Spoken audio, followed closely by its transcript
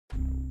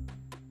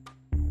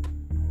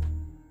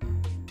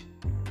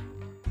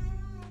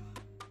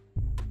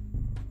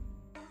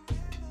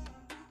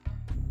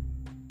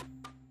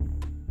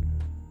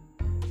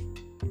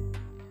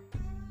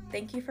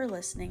Thank you for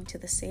listening to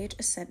the Sage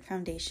Ascent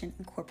Foundation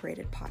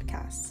Incorporated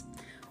podcast.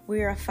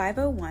 We are a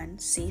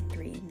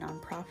 501c3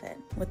 nonprofit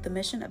with the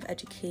mission of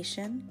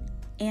education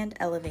and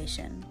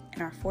elevation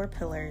in our 4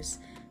 pillars: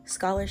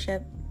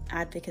 scholarship,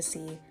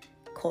 advocacy,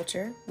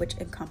 culture, which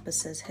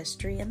encompasses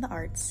history and the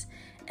arts,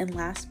 and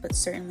last but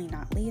certainly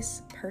not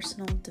least,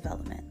 personal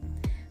development.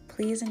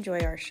 Please enjoy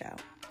our show.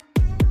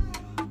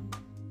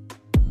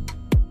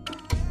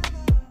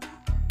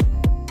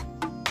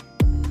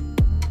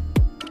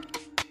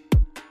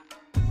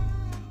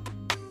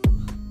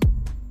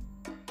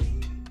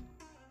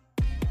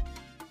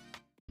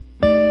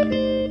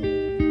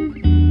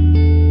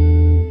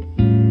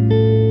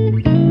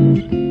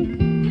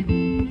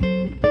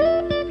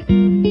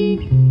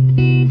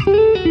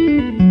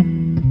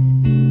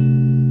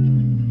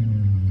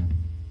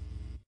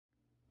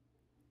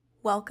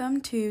 Welcome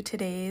to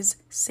today's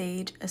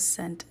Sage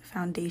Ascent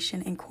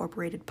Foundation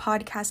Incorporated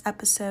podcast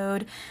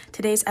episode.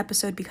 Today's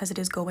episode, because it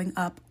is going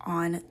up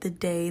on the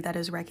day that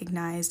is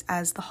recognized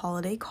as the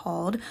holiday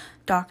called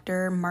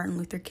Dr. Martin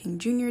Luther King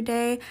Jr.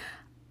 Day,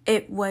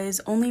 it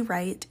was only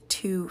right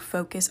to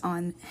focus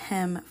on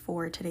him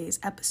for today's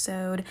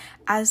episode.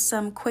 As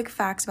some quick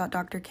facts about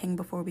Dr. King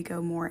before we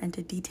go more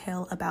into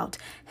detail about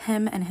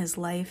him and his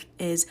life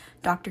is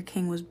Dr.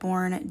 King was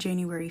born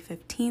January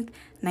 15th,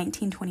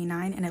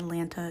 1929 in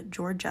Atlanta,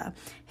 Georgia.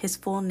 His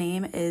full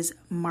name is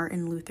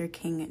Martin Luther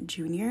King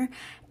Jr.,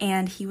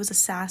 and he was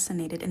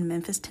assassinated in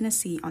Memphis,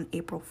 Tennessee on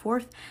April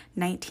 4th,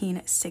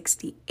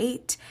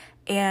 1968.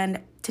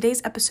 And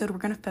today's episode, we're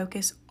going to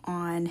focus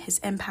on his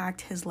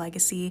impact, his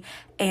legacy,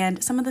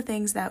 and some of the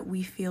things that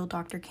we feel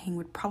Dr. King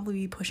would probably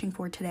be pushing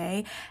for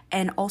today,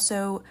 and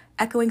also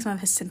echoing some of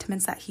his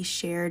sentiments that he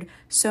shared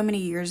so many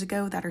years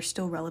ago that are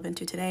still relevant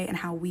to today, and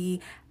how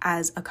we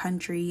as a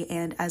country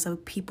and as a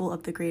people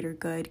of the greater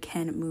good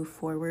can move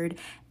forward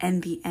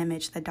and the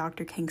image that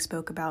Dr. King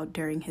spoke about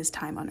during his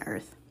time on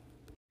earth.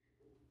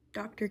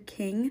 Dr.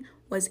 King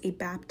was a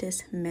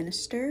Baptist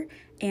minister,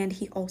 and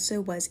he also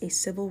was a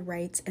civil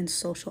rights and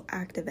social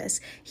activist.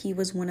 He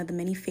was one of the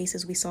many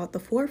faces we saw at the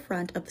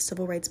forefront of the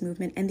civil rights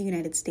movement in the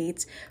United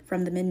States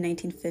from the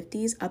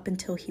mid-1950s up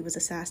until he was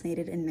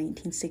assassinated in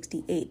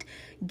 1968,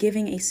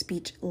 giving a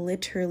speech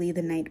literally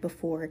the night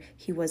before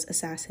he was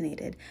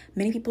assassinated.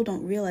 Many people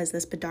don't realize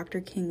this, but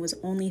Dr. King was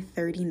only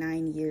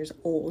 39 years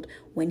old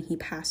when he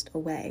passed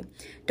away.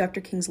 Dr.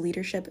 King's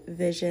leadership,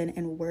 vision,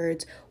 and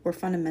words were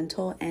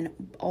fundamental and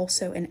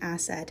also an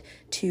asset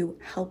to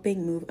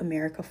helping move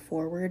America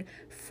forward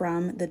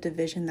from the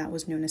division that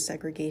was known as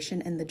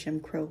segregation and the Jim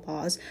Crow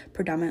laws,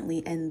 predominantly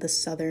in the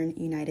southern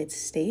United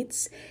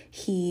States.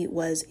 He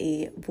was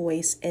a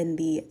voice in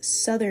the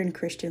Southern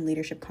Christian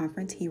Leadership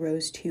Conference. He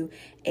rose to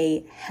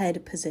a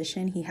head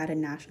position. He had a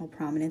national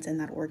prominence in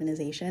that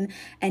organization,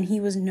 and he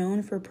was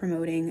known for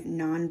promoting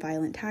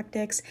nonviolent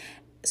tactics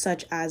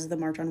such as the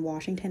March on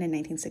Washington in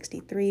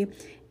 1963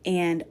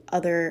 and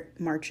other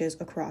marches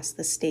across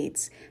the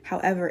states.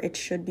 However, it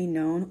should be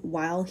known,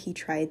 while he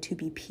tried to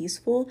be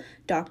peaceful,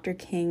 Dr.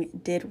 King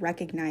did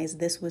recognize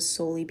this was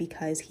solely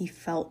because he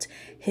felt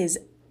his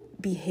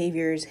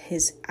behaviors,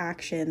 his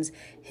actions,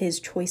 his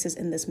choices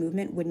in this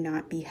movement would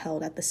not be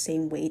held at the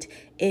same weight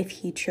if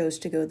he chose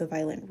to go the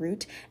violent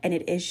route. And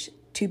it is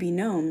to be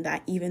known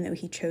that even though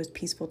he chose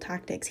peaceful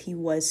tactics, he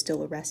was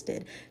still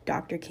arrested.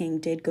 Dr. King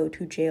did go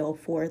to jail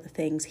for the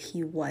things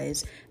he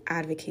was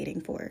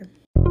advocating for.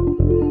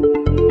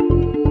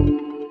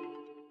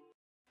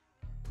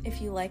 If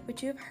you like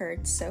what you have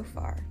heard so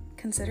far,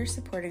 consider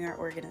supporting our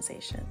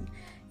organization.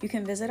 You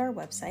can visit our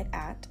website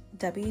at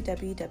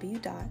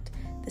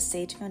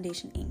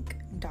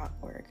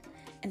www.thesagefoundationinc.org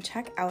and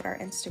check out our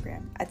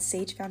Instagram at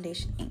Sage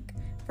Foundation Inc.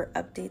 for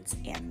updates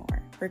and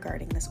more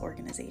regarding this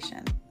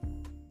organization.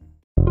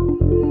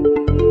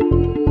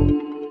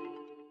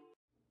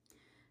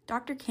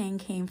 Dr. King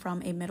came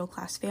from a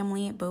middle-class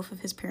family. Both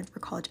of his parents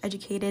were college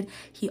educated.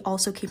 He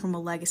also came from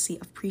a legacy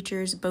of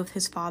preachers. Both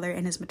his father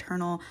and his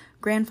maternal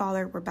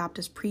grandfather were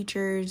Baptist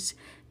preachers,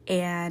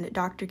 and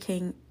Dr.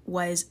 King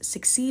was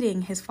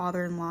succeeding his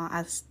father-in-law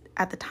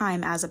at the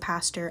time as a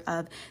pastor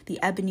of the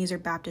Ebenezer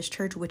Baptist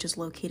Church, which is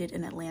located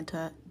in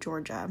Atlanta,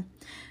 Georgia.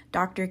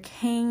 Dr.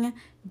 King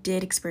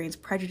did experience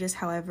prejudice.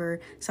 However,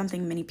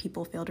 something many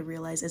people fail to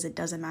realize is it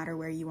doesn't matter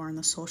where you are in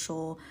the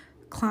social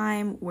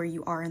climb, where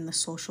you are in the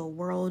social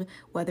world,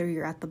 whether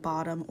you're at the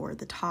bottom or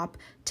the top.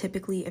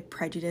 Typically, if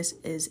prejudice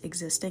is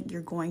existent, you're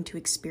going to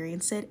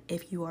experience it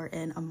if you are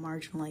in a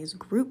marginalized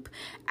group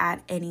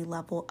at any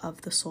level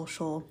of the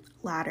social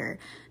ladder.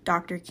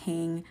 Dr.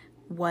 King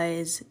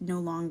was no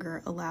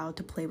longer allowed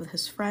to play with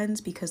his friends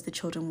because the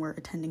children were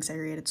attending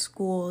segregated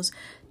schools.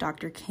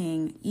 Dr.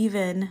 King,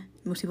 even,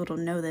 most people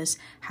don't know this,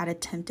 had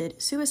attempted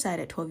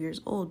suicide at 12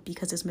 years old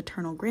because his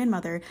maternal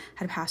grandmother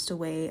had passed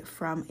away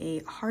from a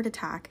heart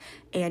attack,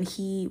 and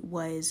he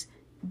was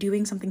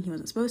doing something he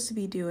wasn't supposed to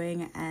be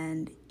doing,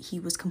 and he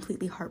was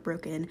completely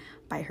heartbroken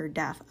by her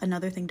death.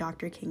 Another thing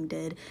Dr. King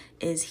did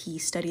is he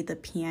studied the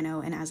piano,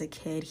 and as a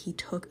kid, he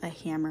took a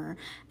hammer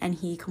and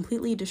he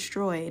completely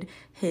destroyed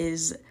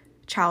his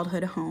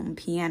childhood home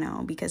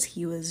piano because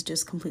he was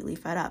just completely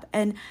fed up.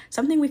 And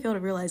something we fail to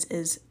realize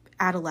is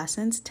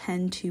adolescents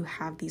tend to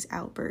have these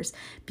outbursts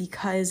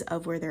because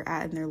of where they're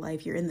at in their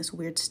life. You're in this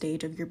weird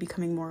stage of you're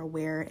becoming more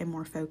aware and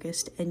more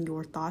focused in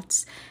your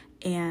thoughts,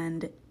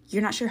 and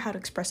you're not sure how to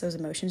express those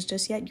emotions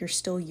just yet. You're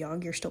still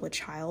young, you're still a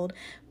child,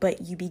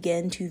 but you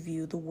begin to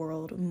view the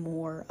world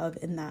more of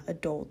in that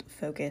adult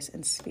focus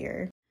and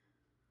sphere.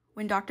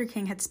 When Dr.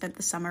 King had spent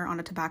the summer on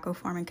a tobacco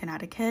farm in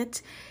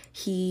Connecticut,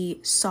 he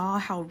saw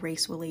how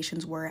race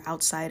relations were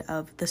outside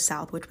of the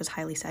South, which was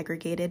highly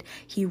segregated.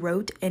 He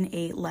wrote in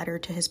a letter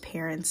to his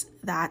parents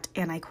that,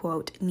 and I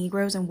quote,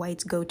 "Negroes and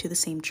whites go to the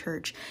same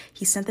church."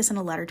 He sent this in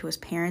a letter to his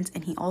parents,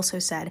 and he also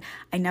said,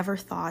 "I never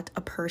thought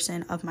a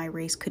person of my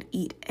race could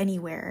eat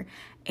anywhere."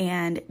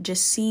 And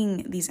just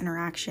seeing these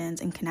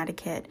interactions in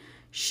Connecticut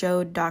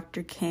showed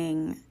Dr.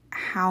 King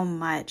how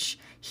much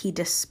he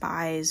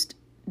despised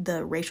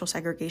the racial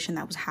segregation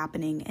that was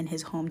happening in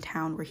his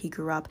hometown where he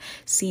grew up,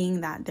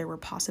 seeing that there were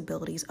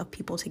possibilities of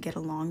people to get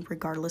along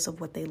regardless of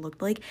what they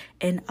looked like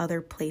in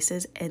other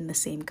places in the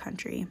same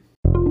country.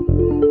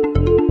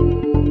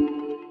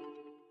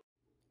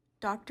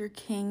 Dr.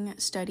 King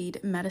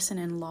studied medicine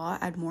and law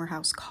at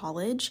Morehouse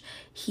College.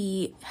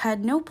 He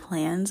had no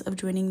plans of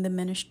joining the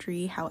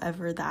ministry,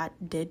 however,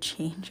 that did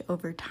change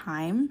over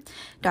time.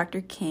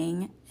 Dr.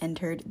 King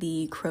entered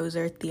the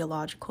Crozer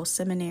Theological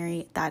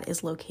Seminary that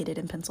is located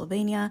in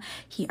Pennsylvania.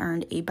 He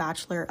earned a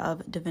Bachelor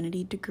of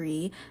Divinity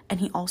degree, and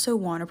he also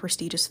won a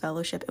prestigious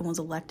fellowship and was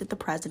elected the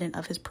president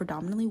of his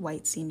predominantly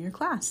white senior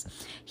class.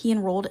 He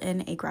enrolled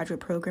in a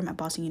graduate program at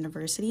Boston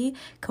University,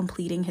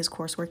 completing his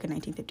coursework in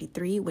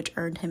 1953, which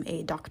earned him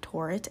a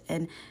doctorate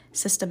in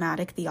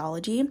systematic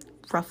theology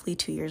roughly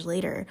 2 years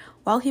later.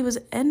 While he was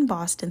in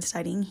Boston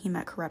studying, he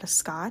met Coretta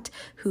Scott,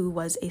 who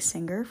was a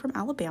singer from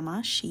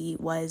Alabama. She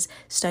was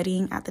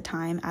studying at the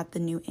time at the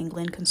New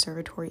England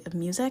Conservatory of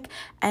Music,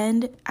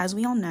 and as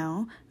we all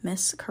know,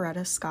 Miss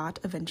Coretta Scott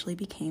eventually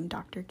became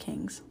Dr.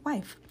 King's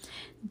wife.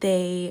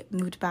 They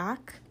moved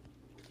back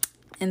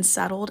and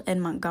settled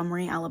in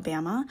Montgomery,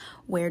 Alabama,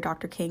 where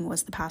Dr. King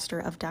was the pastor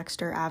of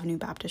Dexter Avenue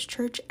Baptist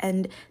Church,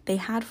 and they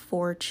had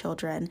 4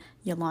 children: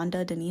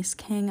 Yolanda Denise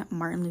King,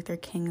 Martin Luther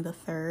King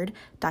III,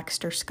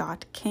 Dexter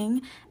Scott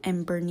King,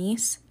 and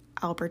Bernice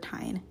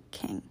Albertine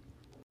King.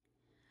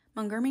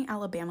 Montgomery,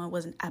 Alabama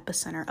was an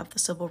epicenter of the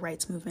civil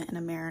rights movement in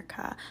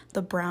America.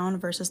 The Brown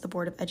versus the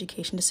Board of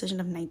Education decision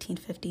of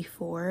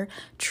 1954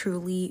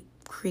 truly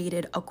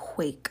created a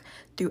quake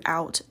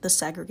throughout the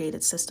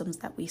segregated systems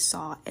that we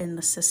saw in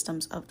the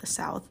systems of the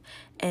South.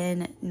 In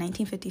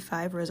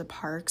 1955, Rosa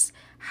Parks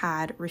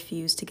had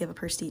refused to give up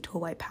her seat to a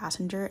white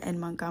passenger in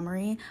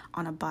Montgomery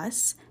on a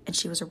bus, and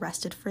she was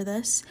arrested for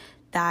this.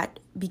 That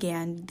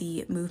began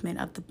the movement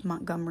of the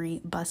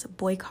Montgomery bus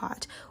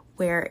boycott,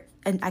 where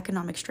an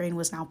economic strain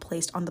was now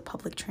placed on the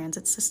public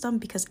transit system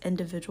because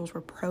individuals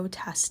were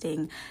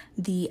protesting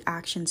the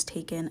actions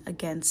taken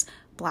against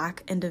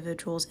Black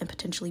individuals and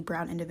potentially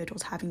brown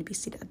individuals having to be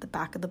seated at the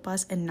back of the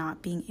bus and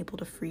not being able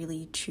to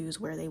freely choose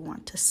where they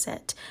want to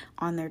sit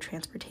on their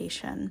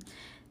transportation.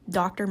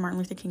 Dr. Martin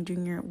Luther King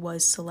Jr.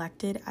 was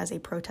selected as a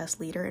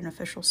protest leader and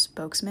official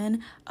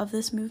spokesman of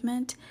this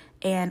movement,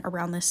 and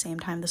around the same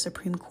time, the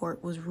Supreme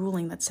Court was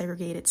ruling that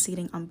segregated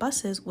seating on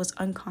buses was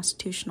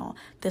unconstitutional.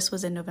 This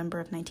was in November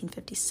of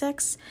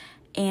 1956,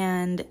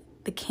 and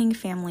the King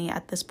family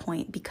at this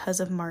point, because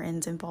of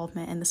Martin's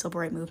involvement in the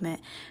civil rights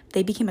movement,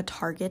 they became a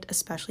target,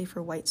 especially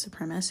for white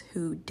supremacists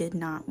who did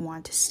not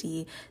want to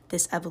see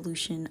this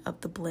evolution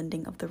of the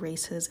blending of the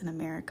races in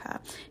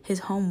America. His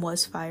home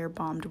was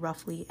firebombed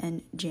roughly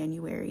in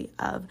January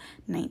of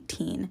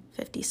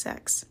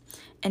 1956.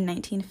 In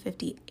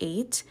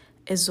 1958,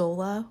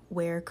 Izola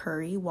Ware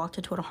Curry walked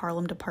into a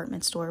Harlem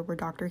department store where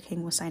Dr.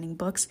 King was signing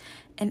books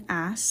and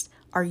asked,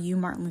 "Are you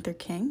Martin Luther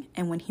King?"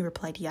 And when he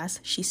replied yes,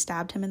 she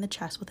stabbed him in the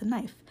chest with a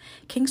knife.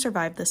 King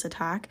survived this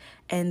attack,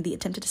 and the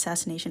attempted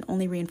assassination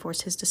only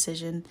reinforced his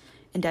decision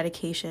and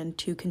dedication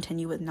to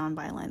continue with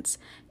nonviolence.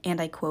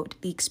 And I quote,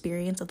 "The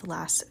experience of the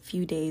last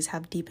few days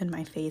have deepened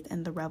my faith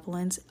in the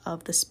relevance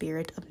of the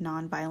spirit of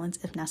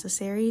nonviolence. If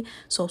necessary,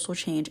 social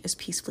change is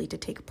peacefully to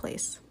take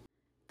place."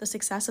 The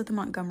success of the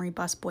Montgomery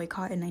bus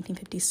boycott in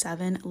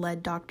 1957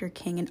 led Dr.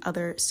 King and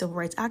other civil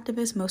rights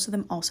activists, most of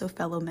them also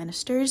fellow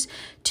ministers,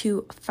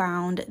 to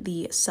found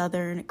the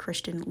Southern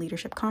Christian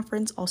Leadership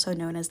Conference, also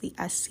known as the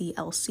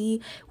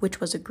SCLC, which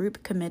was a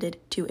group committed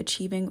to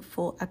achieving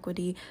full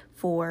equity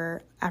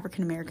for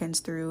African Americans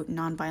through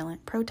nonviolent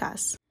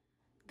protests.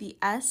 The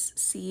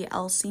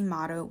SCLC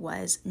motto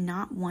was,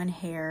 "Not one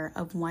hair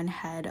of one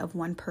head of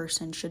one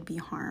person should be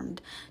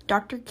harmed."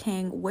 Dr.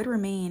 King would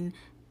remain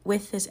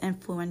with this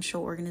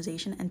influential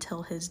organization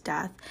until his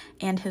death,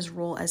 and his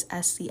role as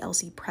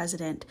SCLC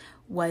president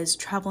was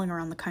traveling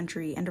around the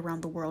country and around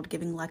the world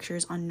giving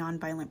lectures on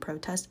nonviolent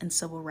protest and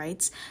civil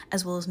rights,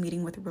 as well as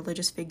meeting with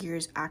religious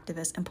figures,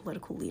 activists, and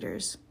political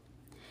leaders.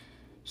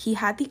 He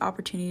had the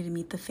opportunity to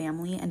meet the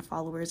family and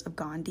followers of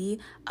Gandhi,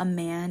 a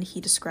man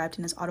he described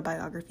in his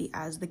autobiography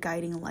as the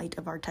guiding light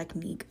of our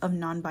technique of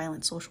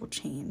nonviolent social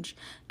change.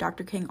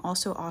 Dr. King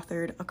also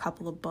authored a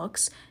couple of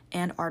books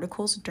and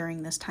articles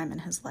during this time in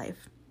his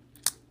life.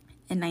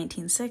 In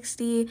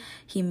 1960,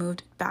 he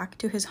moved back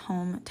to his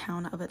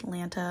hometown of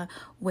Atlanta,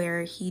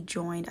 where he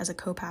joined as a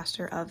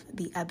co-pastor of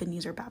the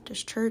Ebenezer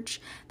Baptist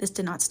Church. This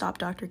did not stop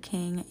Dr.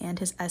 King and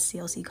his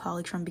SCLC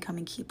colleagues from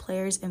becoming key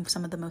players in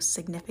some of the most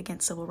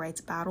significant civil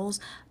rights battles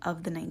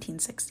of the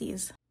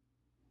 1960s.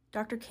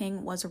 Dr.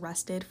 King was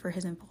arrested for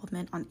his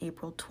involvement on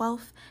April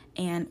 12th,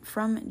 and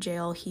from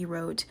jail he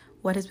wrote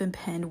what has been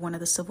penned one of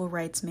the civil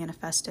rights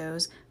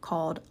manifestos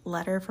called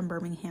Letter from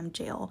Birmingham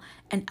Jail,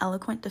 an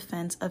eloquent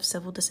defense of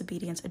civil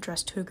disobedience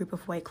addressed to a group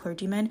of white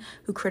clergymen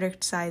who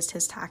criticized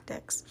his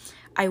tactics.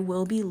 I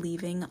will be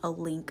leaving a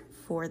link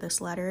for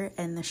this letter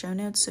in the show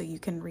notes so you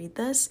can read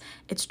this.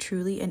 It's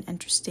truly an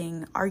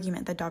interesting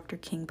argument that Dr.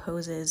 King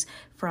poses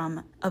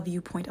from a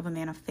viewpoint of a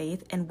man of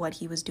faith and what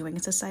he was doing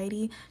in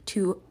society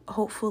to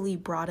hopefully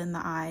broaden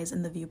the eyes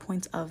and the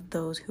viewpoints of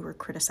those who were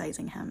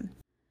criticizing him.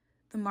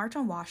 The March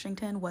on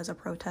Washington was a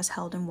protest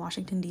held in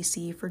Washington,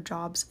 D.C. for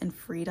jobs and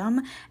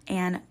freedom,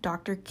 and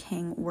Dr.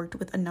 King worked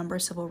with a number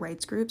of civil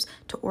rights groups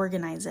to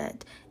organize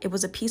it. It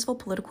was a peaceful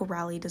political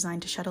rally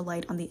designed to shed a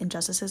light on the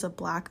injustices of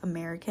Black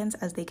Americans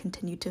as they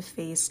continued to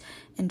face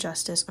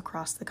injustice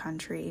across the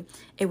country.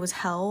 It was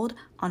held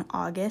on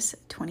August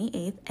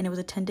 28th, and it was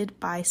attended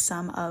by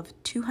some of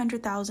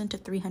 200,000 to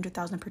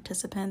 300,000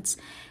 participants.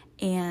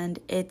 And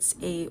it's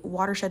a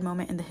watershed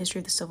moment in the history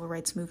of the civil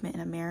rights movement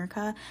in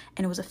America,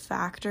 and it was a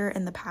factor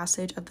in the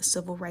passage of the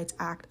Civil Rights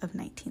Act of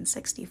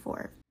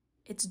 1964.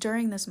 It's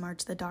during this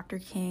march that Dr.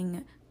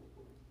 King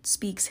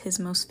speaks his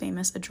most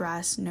famous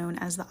address, known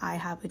as the I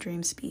Have a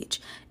Dream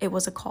speech. It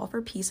was a call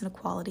for peace and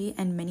equality,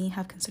 and many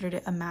have considered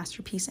it a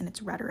masterpiece in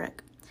its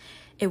rhetoric.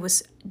 It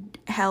was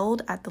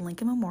held at the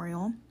Lincoln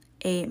Memorial,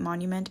 a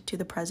monument to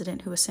the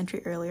president who a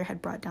century earlier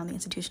had brought down the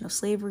institution of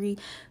slavery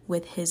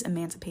with his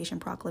Emancipation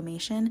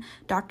Proclamation.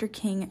 Dr.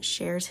 King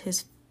shares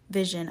his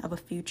vision of a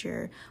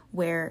future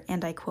where,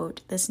 and I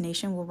quote, "This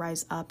nation will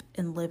rise up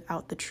and live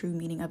out the true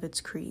meaning of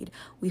its creed.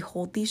 We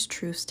hold these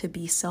truths to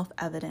be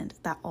self-evident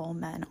that all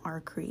men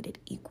are created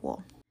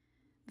equal."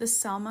 The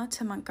Selma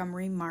to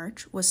Montgomery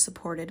March was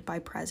supported by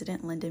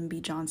President Lyndon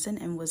B. Johnson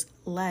and was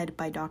led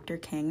by Dr.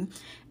 King,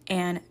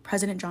 and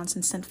President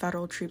Johnson sent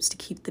federal troops to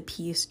keep the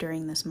peace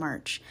during this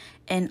march.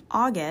 In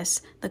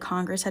August, the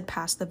Congress had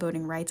passed the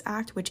Voting Rights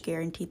Act, which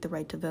guaranteed the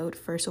right to vote,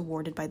 first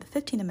awarded by the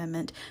 15th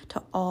Amendment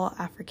to all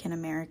African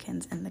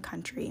Americans in the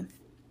country.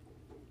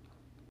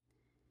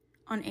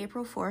 On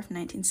April 4th,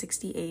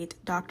 1968,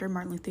 Dr.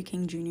 Martin Luther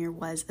King Jr.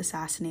 was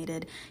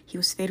assassinated. He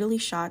was fatally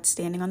shot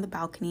standing on the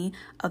balcony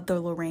of the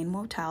Lorraine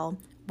Motel,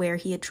 where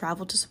he had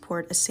traveled to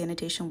support a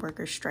sanitation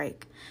workers'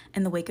 strike.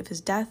 In the wake of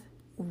his death,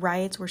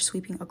 riots were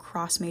sweeping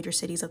across major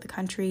cities of the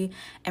country,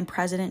 and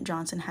President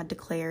Johnson had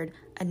declared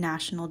a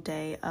national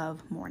day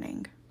of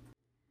mourning.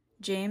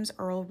 James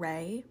Earl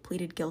Ray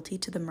pleaded guilty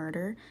to the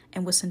murder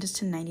and was sentenced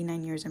to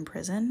 99 years in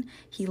prison.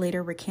 He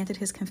later recanted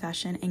his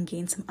confession and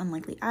gained some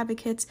unlikely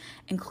advocates,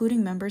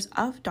 including members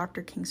of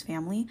Dr. King's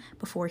family,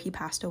 before he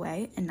passed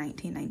away in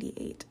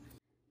 1998.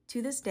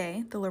 To this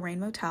day, the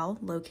Lorraine Motel,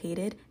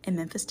 located in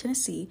Memphis,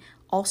 Tennessee,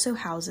 also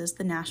houses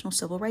the National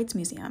Civil Rights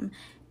Museum.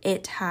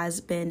 It has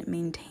been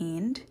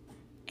maintained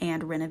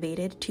and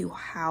renovated to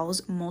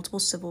house multiple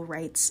civil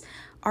rights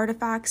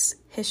artifacts,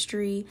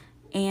 history,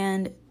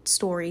 and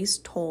stories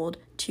told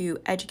to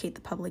educate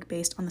the public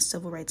based on the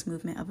civil rights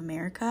movement of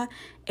America.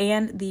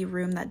 And the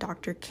room that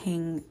Dr.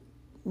 King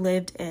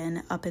lived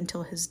in up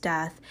until his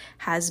death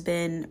has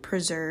been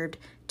preserved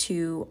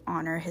to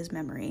honor his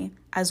memory,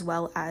 as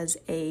well as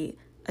a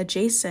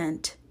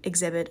adjacent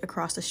exhibit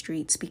across the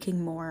street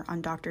speaking more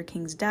on Dr.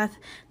 King's death,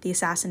 the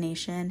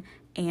assassination,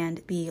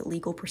 and the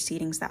legal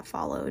proceedings that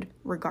followed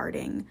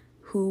regarding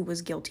who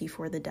was guilty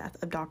for the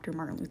death of Dr.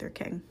 Martin Luther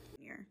King.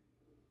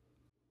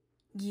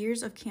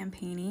 Years of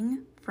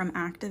campaigning from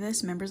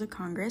activists, members of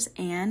Congress,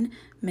 and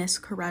Miss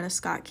Coretta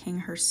Scott King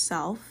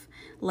herself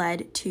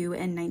led to,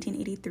 in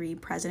 1983,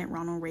 President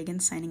Ronald Reagan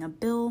signing a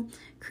bill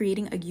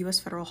creating a U.S.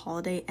 federal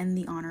holiday in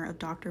the honor of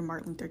Dr.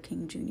 Martin Luther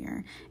King Jr.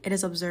 It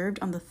is observed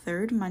on the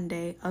third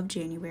Monday of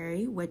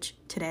January, which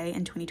today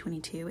in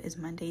 2022 is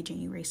Monday,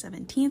 January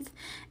 17th,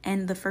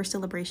 and the first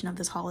celebration of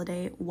this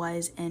holiday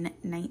was in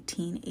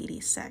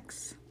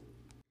 1986.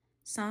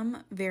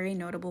 Some very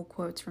notable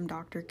quotes from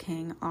Dr.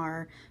 King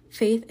are,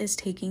 "Faith is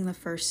taking the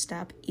first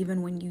step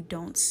even when you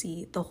don't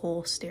see the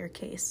whole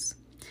staircase.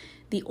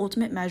 The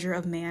ultimate measure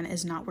of man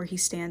is not where he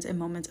stands in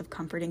moments of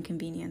comfort and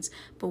convenience,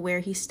 but where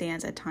he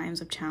stands at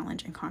times of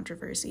challenge and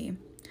controversy.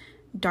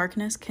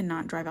 Darkness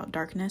cannot drive out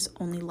darkness,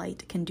 only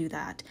light can do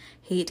that.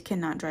 Hate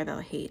cannot drive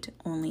out hate,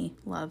 only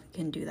love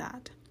can do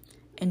that.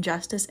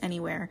 Injustice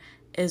anywhere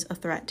is a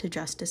threat to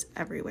justice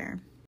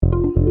everywhere."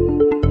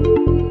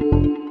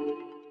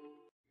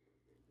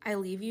 I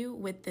leave you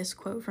with this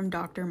quote from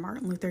Dr.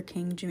 Martin Luther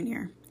King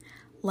Jr.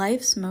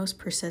 "Life's most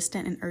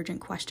persistent and urgent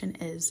question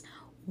is,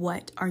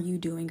 what are you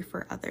doing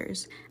for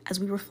others? As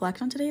we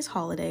reflect on today's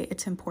holiday,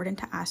 it's important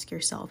to ask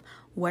yourself,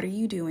 what are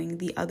you doing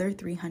the other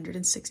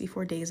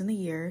 364 days in the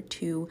year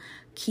to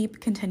keep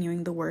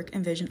continuing the work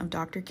and vision of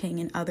Dr. King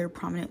and other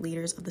prominent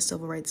leaders of the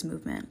civil rights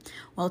movement?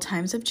 While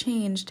times have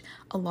changed,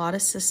 a lot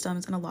of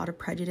systems and a lot of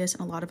prejudice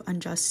and a lot of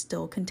unjust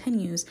still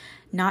continues,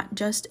 not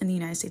just in the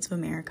United States of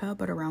America,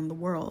 but around the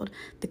world.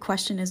 The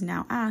question is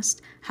now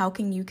asked, how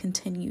can you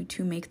continue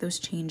to make those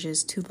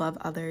changes to love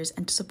others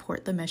and to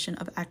support the mission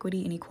of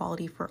equity and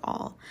equality for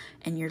all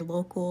in your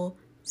local,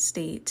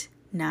 state,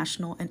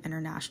 national, and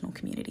international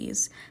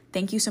communities?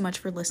 Thank you so much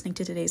for listening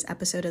to today's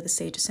episode of the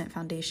Sage Ascent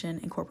Foundation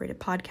Incorporated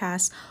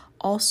podcast.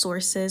 All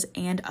sources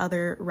and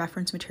other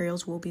reference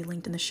materials will be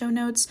linked in the show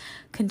notes.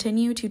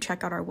 Continue to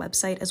check out our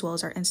website as well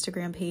as our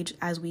Instagram page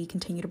as we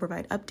continue to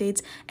provide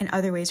updates and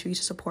other ways for you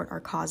to support our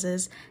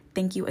causes.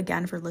 Thank you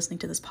again for listening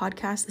to this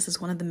podcast. This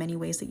is one of the many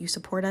ways that you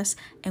support us,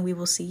 and we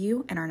will see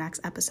you in our next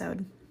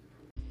episode.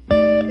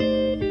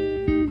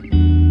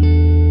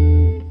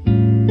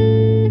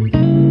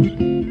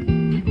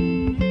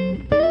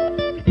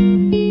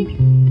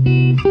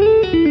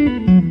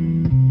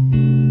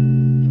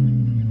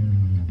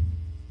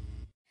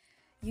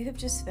 You have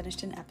just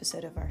finished an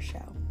episode of our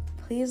show.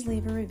 Please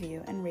leave a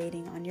review and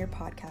rating on your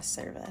podcast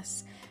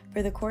service.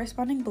 For the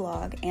corresponding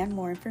blog and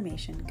more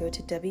information, go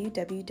to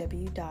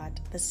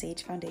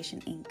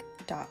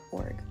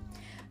www.thesagefoundationinc.org.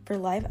 For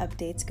live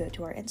updates, go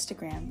to our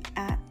Instagram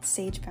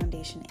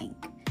 @SageFoundationInc.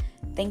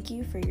 Thank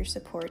you for your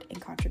support and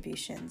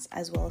contributions,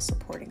 as well as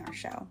supporting our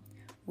show.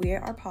 We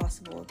are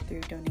possible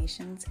through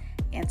donations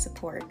and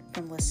support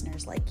from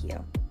listeners like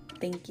you.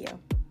 Thank you.